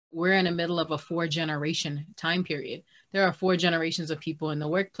we're in the middle of a 4-generation time period. There are 4 generations of people in the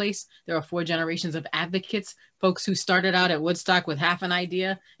workplace. There are 4 generations of advocates, folks who started out at Woodstock with half an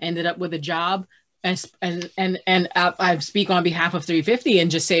idea, ended up with a job. And I speak on behalf of 350 and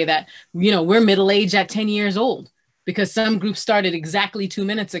just say that, you know, we're middle-aged at 10 years old, because some groups started exactly 2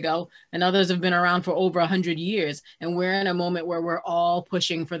 minutes ago and others have been around for over 100 years. And we're in a moment where we're all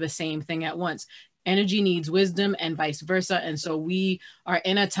pushing for the same thing at once. Energy needs wisdom and vice versa. And so we are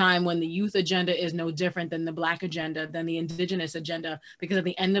in a time when the youth agenda is no different than the Black agenda, than the Indigenous agenda, because at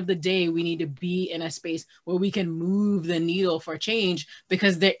the end of the day, we need to be in a space where we can move the needle for change,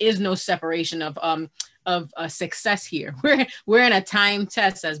 because there is no separation of success here. We're in a time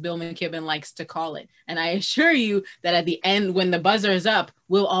test, as Bill McKibben likes to call it. And I assure you that at the end, when the buzzer is up,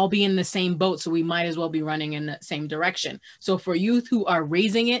 we'll all be in the same boat. So we might as well be running in the same direction. So for youth who are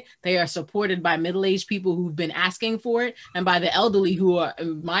raising it, they are supported by middle-aged people who've been asking for it, and by the elderly who are,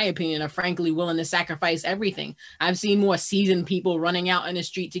 in my opinion, are frankly willing to sacrifice everything. I've seen more seasoned people running out in the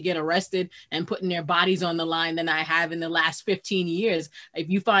street to get arrested and putting their bodies on the line than I have in the last 15 years. If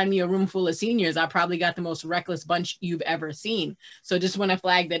you find me a room full of seniors, I probably got the most reckless bunch you've ever seen. So just want to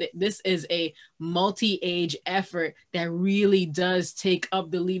flag that this is a multi-age effort that really does take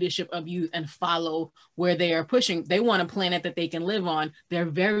up the leadership of youth and follow where they are pushing. They want a planet that they can live on. They're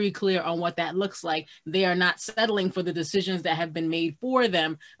very clear on what that looks like. They are not settling for the decisions that have been made for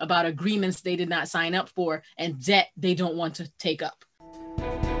them about agreements they did not sign up for and debt they don't want to take up.